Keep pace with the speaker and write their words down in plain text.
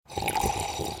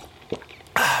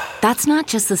That's not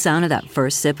just the sound of that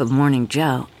first sip of Morning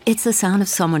Joe. It's the sound of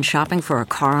someone shopping for a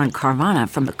car on Carvana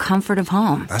from the comfort of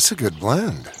home. That's a good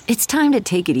blend. It's time to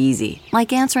take it easy,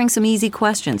 like answering some easy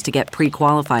questions to get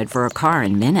pre-qualified for a car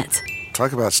in minutes.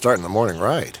 Talk about starting the morning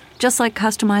right. Just like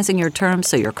customizing your terms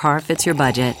so your car fits your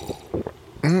budget.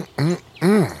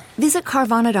 Visit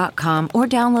Carvana.com or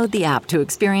download the app to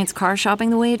experience car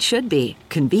shopping the way it should be.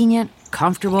 Convenient,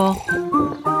 comfortable.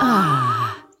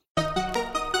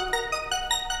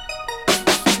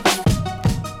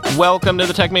 Welcome to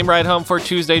the Tech Meme Ride Home for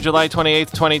Tuesday, July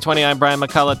 28th, 2020. I'm Brian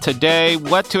McCullough. Today,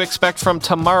 what to expect from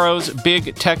tomorrow's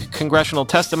big tech congressional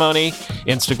testimony.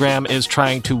 Instagram is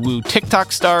trying to woo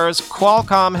TikTok stars.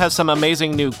 Qualcomm has some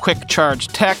amazing new quick charge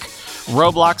tech.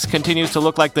 Roblox continues to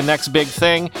look like the next big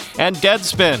thing. And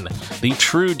Deadspin, the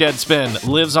true Deadspin,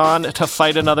 lives on to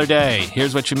fight another day.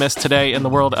 Here's what you missed today in the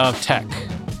world of tech.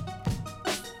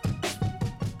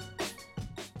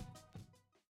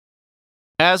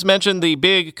 As mentioned, the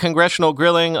big congressional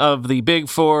grilling of the big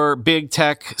four big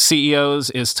tech CEOs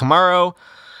is tomorrow,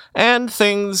 and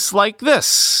things like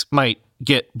this might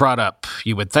get brought up,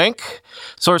 you would think.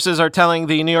 Sources are telling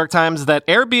the New York Times that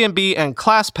Airbnb and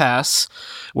ClassPass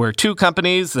were two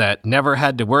companies that never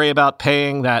had to worry about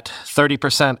paying that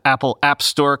 30% Apple App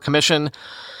Store commission.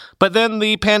 But then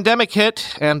the pandemic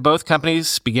hit, and both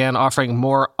companies began offering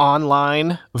more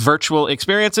online virtual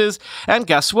experiences, and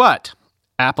guess what?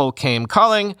 Apple came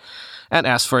calling and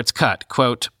asked for its cut.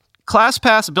 Quote,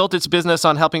 ClassPass built its business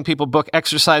on helping people book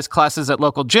exercise classes at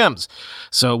local gyms.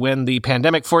 So when the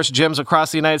pandemic forced gyms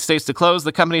across the United States to close,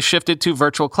 the company shifted to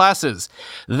virtual classes.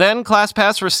 Then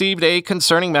ClassPass received a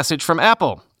concerning message from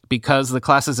Apple. Because the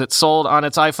classes it sold on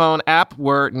its iPhone app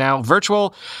were now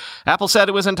virtual, Apple said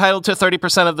it was entitled to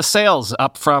 30% of the sales,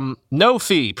 up from no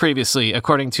fee previously,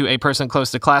 according to a person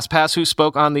close to ClassPass who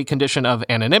spoke on the condition of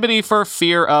anonymity for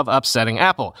fear of upsetting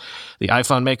Apple. The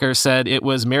iPhone maker said it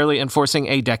was merely enforcing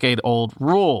a decade-old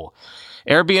rule.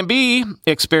 Airbnb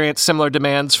experienced similar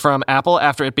demands from Apple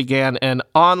after it began an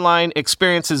online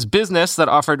experiences business that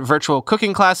offered virtual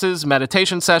cooking classes,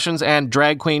 meditation sessions, and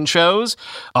drag queen shows,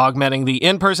 augmenting the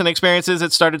in-person experiences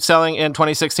it started selling in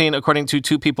 2016, according to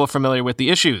two people familiar with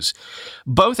the issues.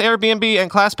 Both Airbnb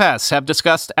and ClassPass have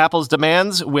discussed Apple's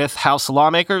demands with House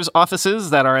lawmakers'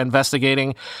 offices that are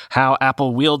investigating how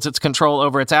Apple wields its control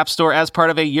over its App Store as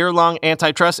part of a year-long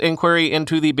antitrust inquiry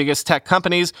into the biggest tech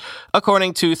companies,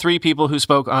 according to three people who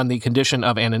spoke on the condition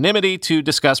of anonymity to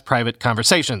discuss private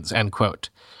conversations, end quote.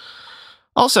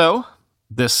 Also,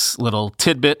 this little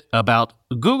tidbit about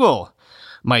Google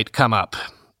might come up.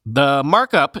 The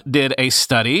Markup did a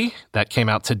study that came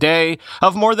out today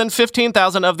of more than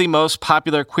 15,000 of the most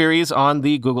popular queries on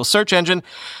the Google search engine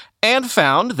and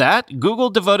found that Google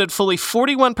devoted fully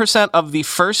 41% of the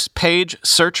first page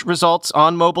search results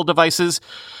on mobile devices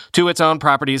to its own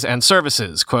properties and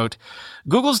services. Quote,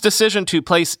 Google's decision to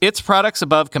place its products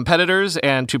above competitors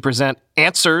and to present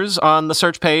answers on the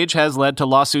search page has led to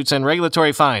lawsuits and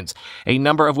regulatory fines. A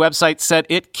number of websites said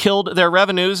it killed their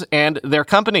revenues and their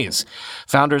companies.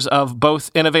 Founders of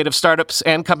both innovative startups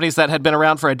and companies that had been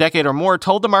around for a decade or more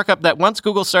told the Markup that once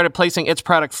Google started placing its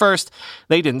product first,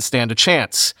 they didn't stand a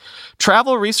chance.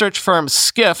 Travel research firm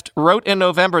Skift wrote in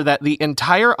November that the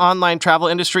entire online travel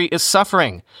industry is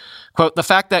suffering. Quote, the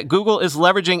fact that Google is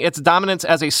leveraging its dominance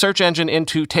as a search engine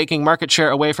into taking market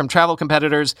share away from travel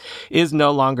competitors is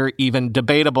no longer even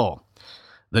debatable.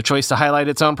 The choice to highlight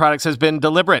its own products has been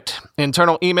deliberate.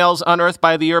 Internal emails unearthed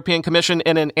by the European Commission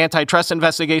in an antitrust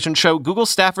investigation show Google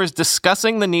staffers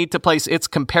discussing the need to place its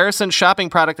comparison shopping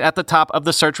product at the top of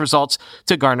the search results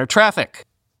to garner traffic.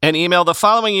 An email the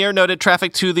following year noted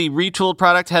traffic to the retooled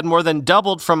product had more than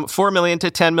doubled from 4 million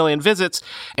to 10 million visits,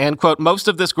 and, quote, most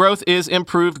of this growth is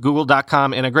improved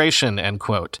Google.com integration, end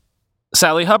quote.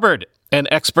 Sally Hubbard, an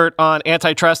expert on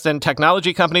antitrust and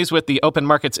technology companies with the Open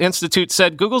Markets Institute,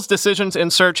 said Google's decisions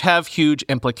in search have huge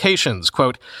implications.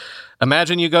 Quote,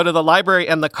 imagine you go to the library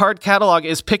and the card catalog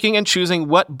is picking and choosing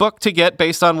what book to get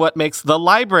based on what makes the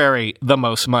library the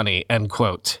most money, end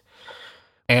quote.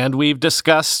 And we've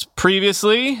discussed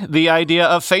previously the idea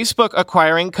of Facebook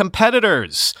acquiring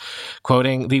competitors.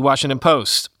 Quoting the Washington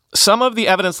Post, some of the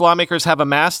evidence lawmakers have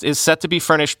amassed is set to be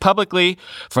furnished publicly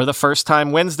for the first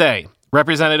time Wednesday.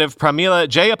 Representative Pramila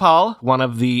Jayapal, one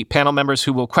of the panel members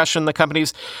who will question the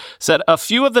companies, said a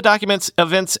few of the documents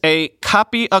evince a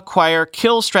copy, acquire,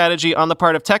 kill strategy on the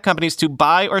part of tech companies to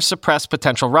buy or suppress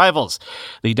potential rivals.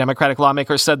 The Democratic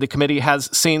lawmaker said the committee has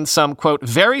seen some, quote,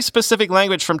 very specific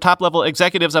language from top-level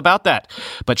executives about that,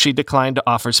 but she declined to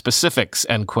offer specifics,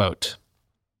 end quote.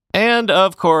 And,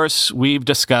 of course, we've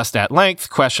discussed at length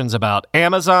questions about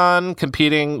Amazon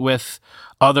competing with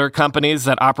other companies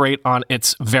that operate on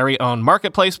its very own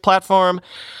marketplace platform.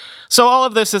 So all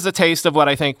of this is a taste of what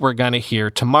I think we're going to hear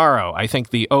tomorrow. I think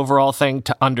the overall thing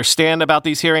to understand about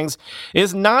these hearings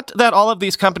is not that all of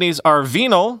these companies are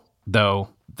venal, though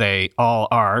they all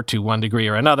are to one degree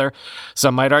or another.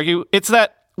 Some might argue it's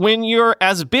that when you're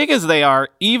as big as they are,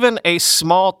 even a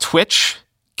small twitch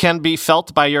can be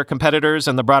felt by your competitors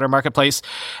in the broader marketplace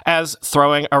as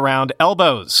throwing around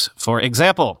elbows. For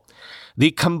example,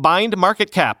 the combined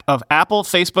market cap of Apple,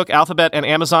 Facebook, Alphabet, and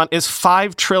Amazon is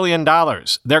 $5 trillion.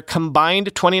 Their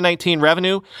combined 2019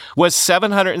 revenue was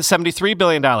 $773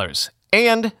 billion.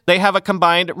 And they have a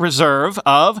combined reserve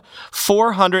of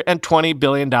 $420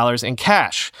 billion in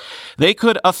cash. They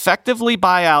could effectively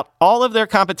buy out all of their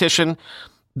competition.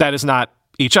 That is not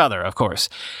each other, of course.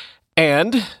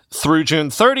 And through June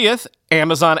 30th,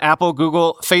 Amazon, Apple,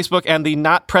 Google, Facebook, and the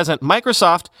not-present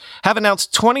Microsoft have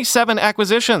announced 27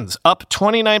 acquisitions, up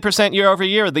 29% year over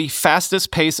year, the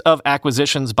fastest pace of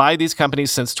acquisitions by these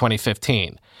companies since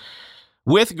 2015.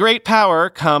 With great power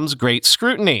comes great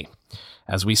scrutiny.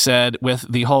 As we said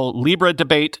with the whole Libra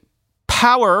debate,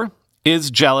 power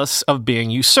is jealous of being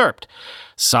usurped.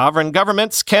 Sovereign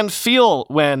governments can feel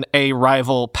when a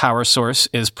rival power source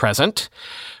is present.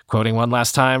 Quoting one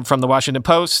last time from the Washington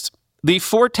Post, the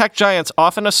four tech giants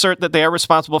often assert that they are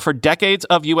responsible for decades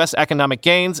of U.S. economic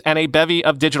gains and a bevy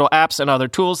of digital apps and other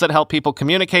tools that help people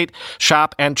communicate,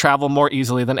 shop, and travel more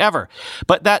easily than ever.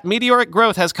 But that meteoric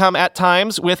growth has come at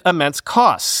times with immense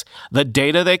costs. The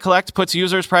data they collect puts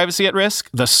users' privacy at risk,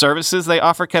 the services they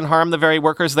offer can harm the very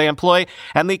workers they employ,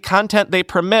 and the content they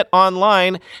permit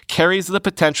online carries the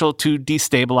potential to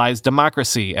destabilize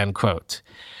democracy, end quote.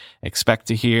 Expect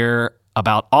to hear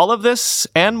about all of this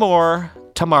and more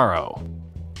tomorrow.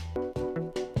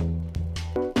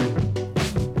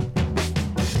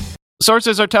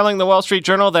 Sources are telling the Wall Street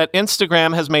Journal that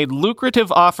Instagram has made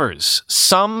lucrative offers,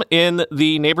 some in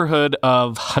the neighborhood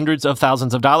of hundreds of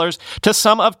thousands of dollars, to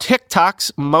some of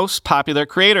TikTok's most popular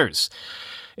creators,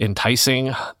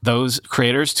 enticing those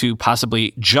creators to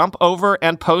possibly jump over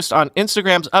and post on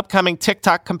Instagram's upcoming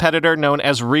TikTok competitor known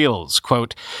as Reels.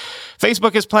 Quote,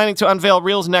 Facebook is planning to unveil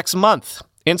Reels next month.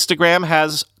 Instagram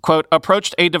has, quote,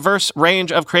 approached a diverse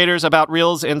range of creators about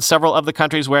Reels in several of the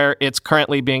countries where it's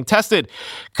currently being tested.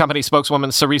 Company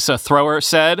spokeswoman Sarisa Thrower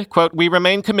said, quote, we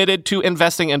remain committed to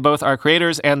investing in both our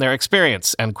creators and their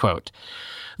experience, end quote.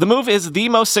 The move is the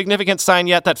most significant sign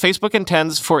yet that Facebook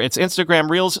intends for its Instagram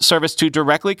Reels service to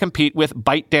directly compete with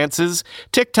ByteDance's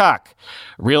TikTok.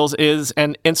 Reels is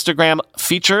an Instagram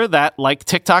feature that, like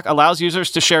TikTok, allows users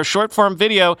to share short-form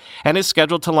video and is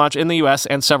scheduled to launch in the U.S.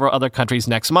 and several other countries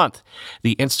next month.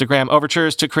 The Instagram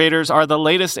overtures to creators are the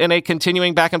latest in a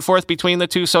continuing back and forth between the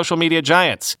two social media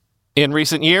giants. In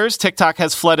recent years, TikTok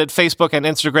has flooded Facebook and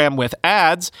Instagram with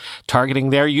ads, targeting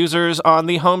their users on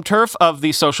the home turf of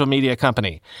the social media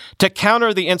company. To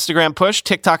counter the Instagram push,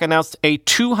 TikTok announced a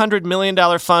 $200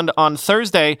 million fund on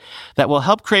Thursday that will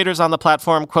help creators on the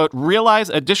platform, quote, realize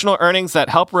additional earnings that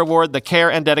help reward the care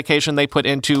and dedication they put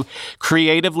into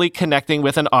creatively connecting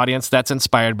with an audience that's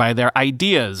inspired by their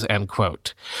ideas, end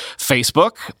quote.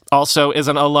 Facebook also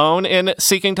isn't alone in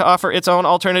seeking to offer its own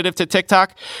alternative to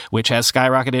TikTok, which has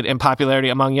skyrocketed in popularity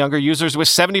among younger users, with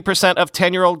 70% of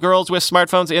 10-year-old girls with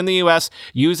smartphones in the U.S.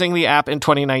 using the app in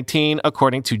 2019,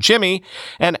 according to Jimmy,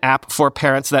 an app for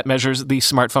parents that measures the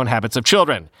smartphone habits of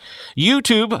children.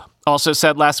 YouTube also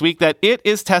said last week that it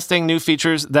is testing new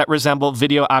features that resemble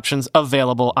video options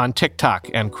available on TikTok,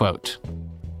 end quote.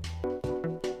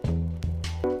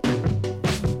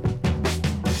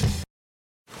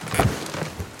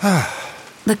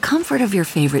 The comfort of your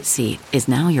favorite seat is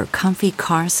now your comfy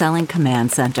car-selling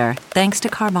command center, thanks to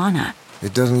Carvana.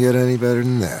 It doesn't get any better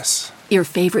than this. Your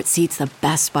favorite seat's the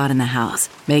best spot in the house.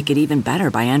 Make it even better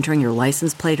by entering your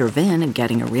license plate or VIN and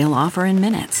getting a real offer in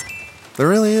minutes. There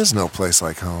really is no place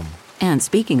like home. And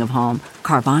speaking of home,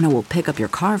 Carvana will pick up your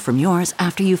car from yours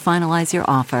after you finalize your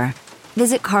offer.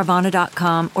 Visit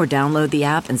Carvana.com or download the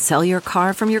app and sell your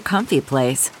car from your comfy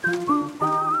place.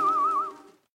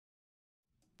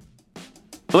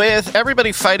 With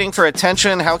everybody fighting for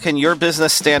attention, how can your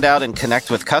business stand out and connect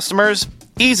with customers?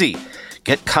 Easy.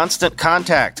 Get Constant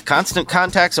Contact. Constant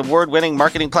Contact's award-winning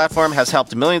marketing platform has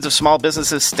helped millions of small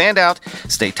businesses stand out,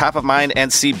 stay top of mind,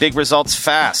 and see big results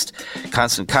fast.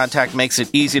 Constant Contact makes it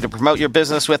easy to promote your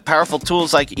business with powerful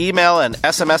tools like email and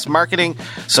SMS marketing,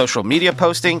 social media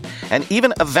posting, and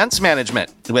even events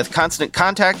management. With Constant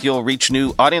Contact, you'll reach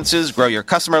new audiences, grow your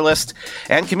customer list,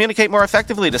 and communicate more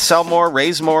effectively to sell more,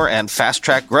 raise more, and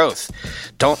fast-track growth.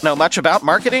 Don't know much about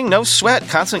marketing? No sweat.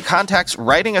 Constant Contact's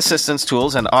writing assistance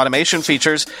tools and automation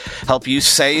features help you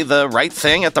say the right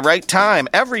thing at the right time,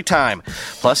 every time.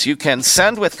 Plus, you can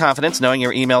send with confidence knowing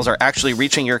your emails are actually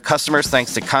reaching your customers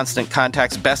thanks to Constant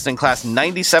Contact's best-in-class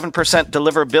 97%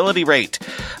 deliverability rate.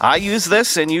 I use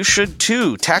this, and you should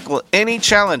too. Tackle any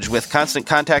challenge with Constant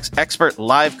Contact's expert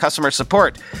live customer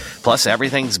support. Plus,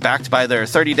 everything's backed by their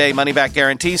 30-day money-back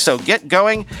guarantee, so get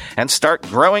going and start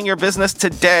growing your business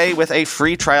today with a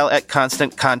free trial at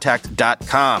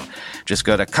ConstantContact.com. Just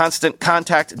go to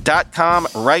ConstantContact.com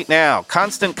right now.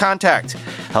 Constant Contact,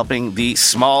 helping the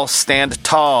small stand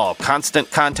tall.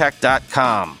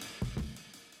 ConstantContact.com.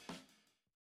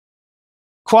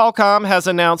 Qualcomm has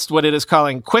announced what it is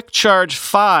calling Quick Charge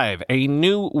 5, a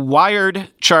new wired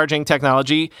charging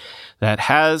technology that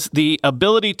has the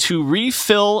ability to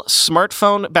refill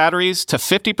smartphone batteries to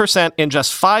 50% in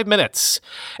just 5 minutes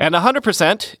and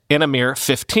 100% in a mere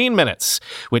 15 minutes,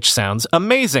 which sounds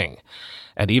amazing.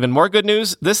 And even more good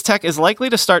news, this tech is likely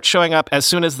to start showing up as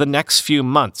soon as the next few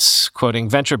months, quoting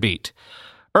VentureBeat.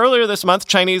 Earlier this month,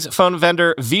 Chinese phone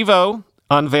vendor Vivo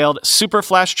unveiled Super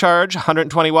Flash Charge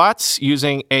 120 watts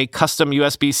using a custom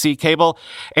USB-C cable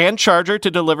and charger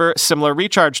to deliver similar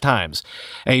recharge times.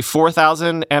 A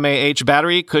 4,000 mAh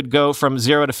battery could go from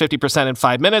 0 to 50% in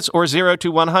 5 minutes or 0 to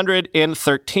 100 in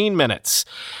 13 minutes.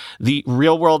 The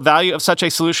real-world value of such a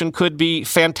solution could be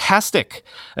fantastic,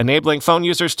 enabling phone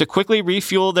users to quickly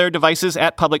refuel their devices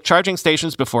at public charging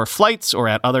stations before flights or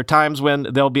at other times when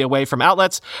they'll be away from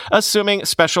outlets, assuming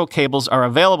special cables are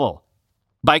available.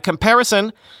 By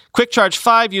comparison, Quick Charge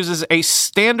 5 uses a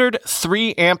standard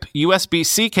 3-amp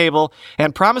USB-C cable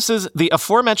and promises the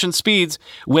aforementioned speeds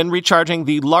when recharging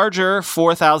the larger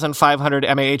 4,500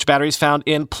 mAh batteries found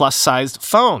in plus-sized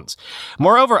phones.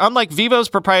 Moreover, unlike Vivo's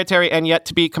proprietary and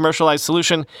yet-to-be commercialized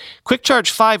solution, Quick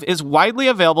Charge 5 is widely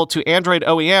available to Android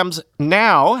OEMs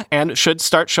now and should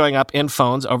start showing up in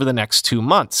phones over the next 2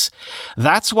 months.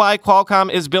 That's why Qualcomm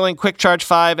is billing Quick Charge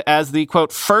 5 as the,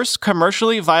 quote, first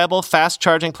commercially viable fast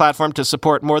charging platform to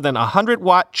support more than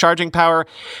 100-watt charging power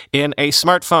in a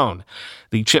smartphone.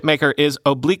 The chipmaker is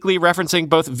obliquely referencing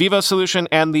both Vivo's solution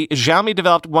and the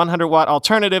Xiaomi-developed 100-watt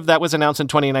alternative that was announced in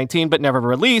 2019 but never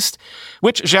released,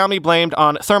 which Xiaomi blamed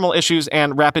on thermal issues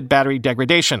and rapid battery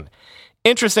degradation.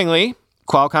 Interestingly,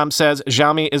 Qualcomm says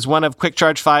Xiaomi is one of Quick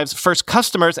Charge 5's first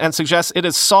customers and suggests it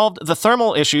has solved the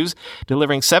thermal issues,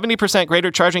 delivering 70% greater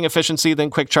charging efficiency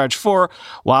than Quick Charge 4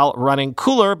 while running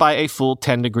cooler by a full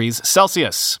 10 degrees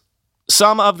Celsius.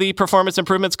 Some of the performance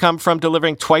improvements come from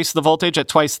delivering twice the voltage at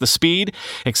twice the speed.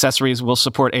 Accessories will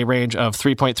support a range of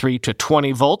 3.3 to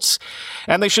 20 volts,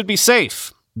 and they should be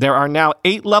safe. There are now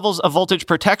 8 levels of voltage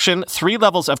protection, 3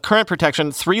 levels of current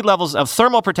protection, 3 levels of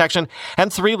thermal protection,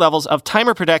 and 3 levels of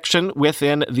timer protection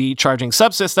within the charging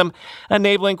subsystem,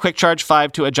 enabling Quick Charge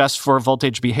 5 to adjust for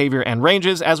voltage behavior and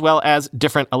ranges, as well as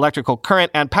different electrical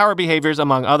current and power behaviors,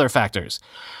 among other factors.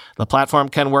 The platform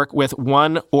can work with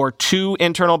 1 or 2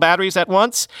 internal batteries at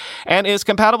once and is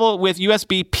compatible with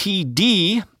USB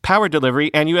PD power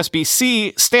delivery and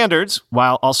USB-C standards,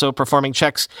 while also performing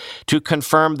checks to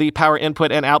confirm the power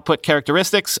input and output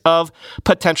characteristics of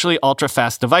potentially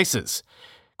ultra-fast devices.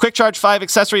 Quick Charge 5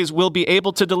 accessories will be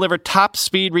able to deliver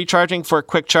top-speed recharging for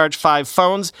Quick Charge 5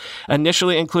 phones,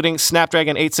 initially including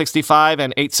Snapdragon 865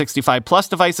 and 865 Plus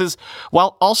devices,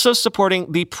 while also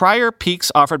supporting the prior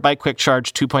peaks offered by Quick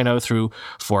Charge 2.0 through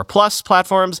 4 Plus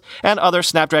platforms and other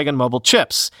Snapdragon mobile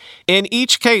chips. In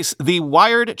each case, the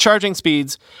wired charging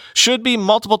speeds should be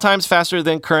multiple times faster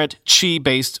than current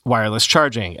Qi-based wireless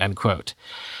charging, end quote.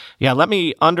 Yeah, let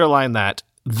me underline that.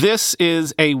 This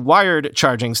is a wired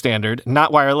charging standard,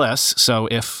 not wireless, so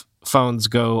if phones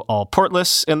go all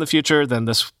portless in the future, then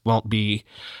this won't be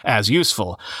as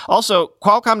useful. Also,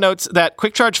 Qualcomm notes that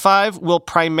Quick Charge 5 will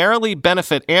primarily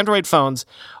benefit Android phones,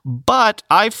 but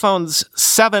iPhones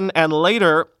 7 and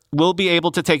later will be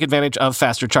able to take advantage of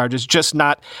faster charges, just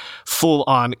not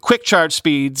full-on quick charge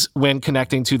speeds when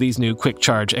connecting to these new quick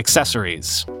charge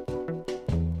accessories.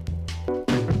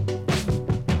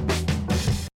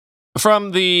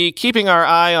 From the keeping our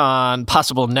eye on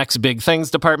possible next big things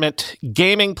department,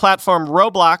 gaming platform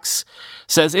Roblox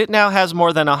says it now has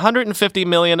more than 150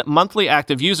 million monthly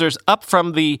active users, up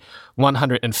from the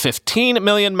 115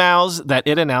 million MAUs that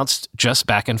it announced just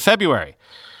back in February.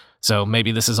 So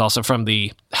maybe this is also from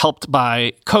the helped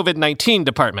by COVID-19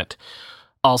 department.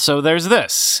 Also, there's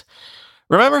this.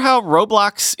 Remember how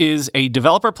Roblox is a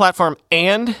developer platform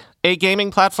and a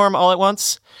gaming platform all at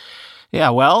once?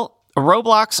 Yeah, well,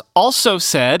 Roblox also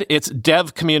said its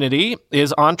dev community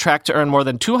is on track to earn more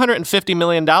than $250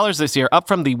 million this year, up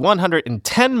from the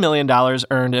 $110 million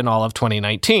earned in all of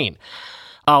 2019.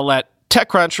 I'll let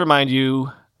TechCrunch remind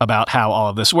you about how all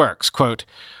of this works. Quote,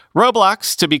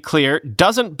 Roblox, to be clear,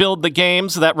 doesn't build the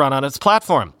games that run on its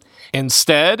platform.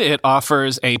 Instead, it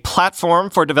offers a platform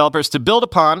for developers to build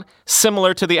upon,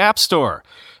 similar to the App Store.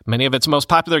 Many of its most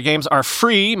popular games are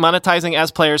free, monetizing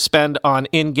as players spend on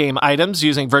in-game items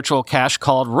using virtual cash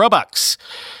called Robux.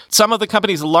 Some of the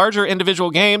company's larger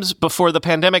individual games before the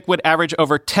pandemic would average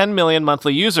over 10 million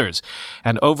monthly users,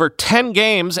 and over 10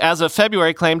 games as of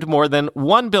February claimed more than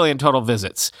 1 billion total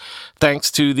visits. Thanks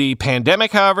to the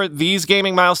pandemic, however, these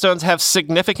gaming milestones have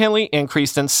significantly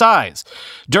increased in size.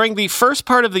 During the first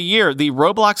part of the year, the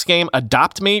Roblox game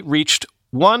Adopt Me reached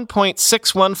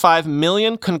 1.615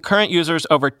 million concurrent users,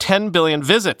 over 10 billion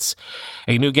visits.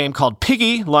 A new game called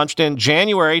Piggy, launched in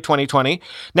January 2020,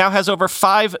 now has over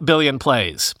 5 billion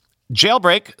plays.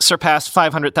 Jailbreak surpassed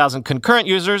 500,000 concurrent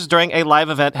users during a live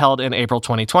event held in April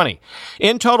 2020.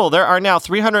 In total, there are now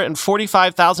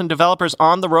 345,000 developers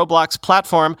on the Roblox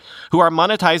platform who are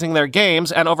monetizing their games,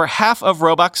 and over half of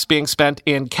Robux being spent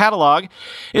in catalog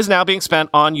is now being spent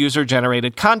on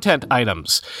user-generated content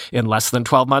items, in less than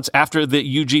 12 months after the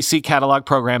UGC catalog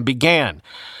program began.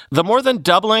 The more than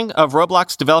doubling of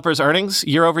Roblox developers' earnings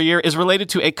year over year is related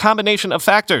to a combination of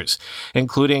factors,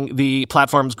 including the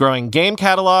platform's growing game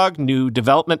catalog, new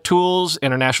development tools,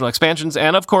 international expansions,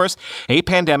 and, of course, a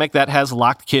pandemic that has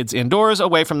locked kids indoors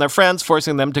away from their friends,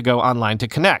 forcing them to go online to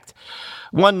connect.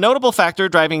 One notable factor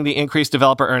driving the increased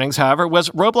developer earnings, however, was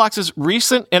Roblox's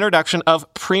recent introduction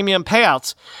of premium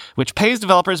payouts, which pays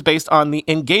developers based on the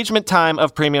engagement time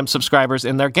of premium subscribers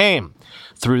in their game.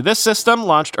 Through this system,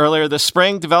 launched earlier this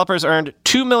spring, developers earned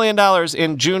 $2 million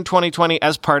in June 2020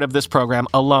 as part of this program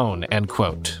alone, end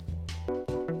quote.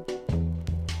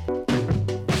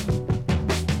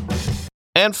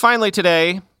 And finally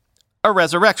today, a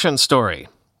resurrection story.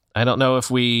 I don't know if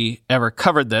we ever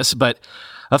covered this, but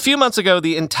a few months ago,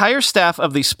 the entire staff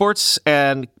of the sports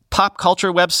and pop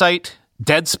culture website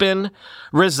Deadspin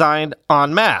resigned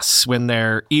en masse when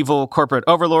their evil corporate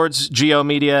overlords, Geo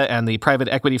Media, and the private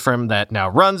equity firm that now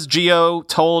runs Geo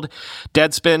told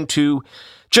Deadspin to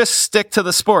just stick to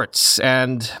the sports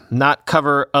and not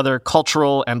cover other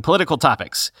cultural and political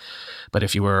topics. But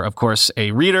if you were, of course,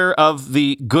 a reader of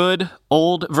the good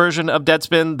old version of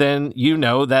Deadspin, then you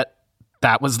know that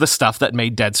that was the stuff that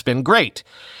made Deadspin great.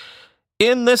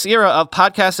 In this era of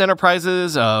podcast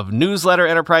enterprises, of newsletter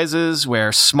enterprises,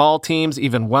 where small teams,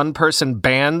 even one-person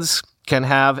bands, can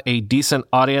have a decent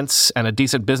audience and a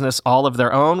decent business all of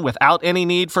their own without any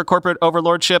need for corporate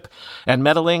overlordship and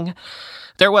meddling,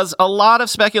 there was a lot of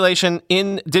speculation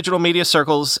in digital media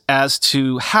circles as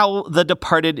to how the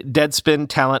departed Deadspin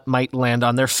talent might land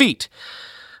on their feet.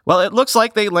 Well, it looks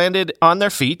like they landed on their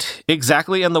feet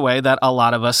exactly in the way that a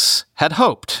lot of us had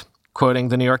hoped, quoting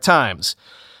the New York Times.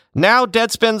 Now,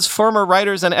 Deadspin's former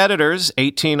writers and editors,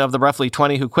 18 of the roughly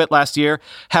 20 who quit last year,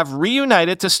 have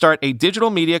reunited to start a digital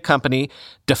media company,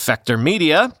 Defector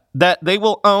Media, that they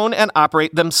will own and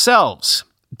operate themselves.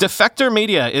 Defector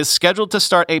Media is scheduled to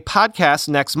start a podcast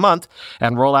next month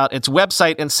and roll out its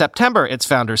website in September, its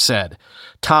founder said.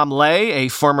 Tom Lay, a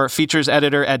former features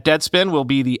editor at Deadspin, will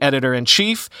be the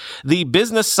editor-in-chief. The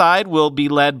business side will be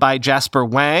led by Jasper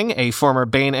Wang, a former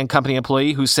Bain & Company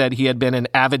employee who said he had been an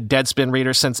avid Deadspin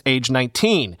reader since age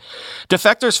 19.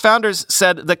 Defector's founders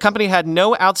said the company had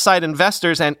no outside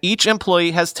investors and each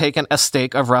employee has taken a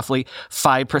stake of roughly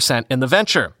 5% in the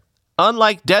venture.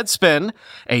 Unlike Deadspin,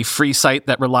 a free site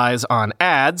that relies on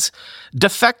ads,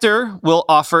 Defector will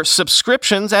offer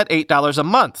subscriptions at $8 a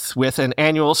month, with an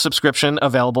annual subscription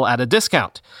available at a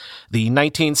discount. The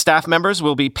 19 staff members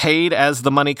will be paid as the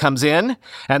money comes in,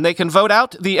 and they can vote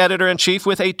out the editor-in-chief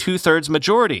with a 2/3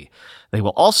 majority. They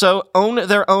will also own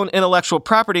their own intellectual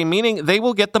property, meaning they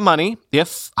will get the money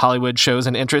if Hollywood shows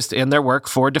an interest in their work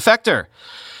for Defector.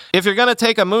 If you're going to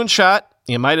take a moonshot,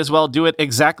 you might as well do it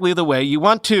exactly the way you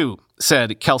want to,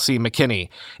 said Kelsey McKinney,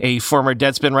 a former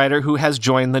Deadspin writer who has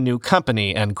joined the new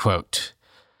company, end quote.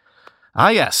 Ah,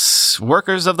 yes,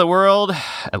 workers of the world,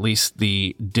 at least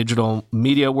the digital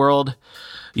media world,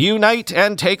 unite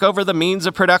and take over the means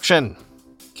of production.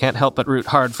 Can't help but root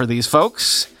hard for these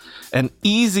folks. An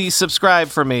easy subscribe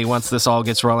for me once this all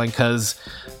gets rolling, because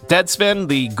Deadspin,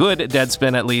 the good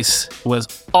Deadspin at least,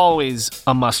 was always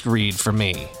a must-read for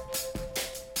me.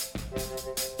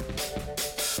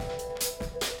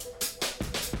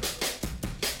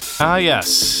 Ah,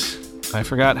 yes. I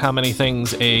forgot how many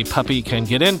things a puppy can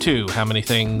get into, how many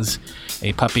things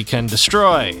a puppy can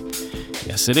destroy.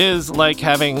 Yes, it is like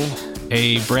having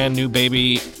a brand new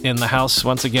baby in the house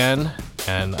once again,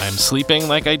 and I'm sleeping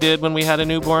like I did when we had a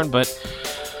newborn, but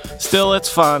still, it's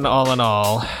fun all in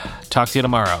all. Talk to you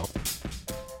tomorrow.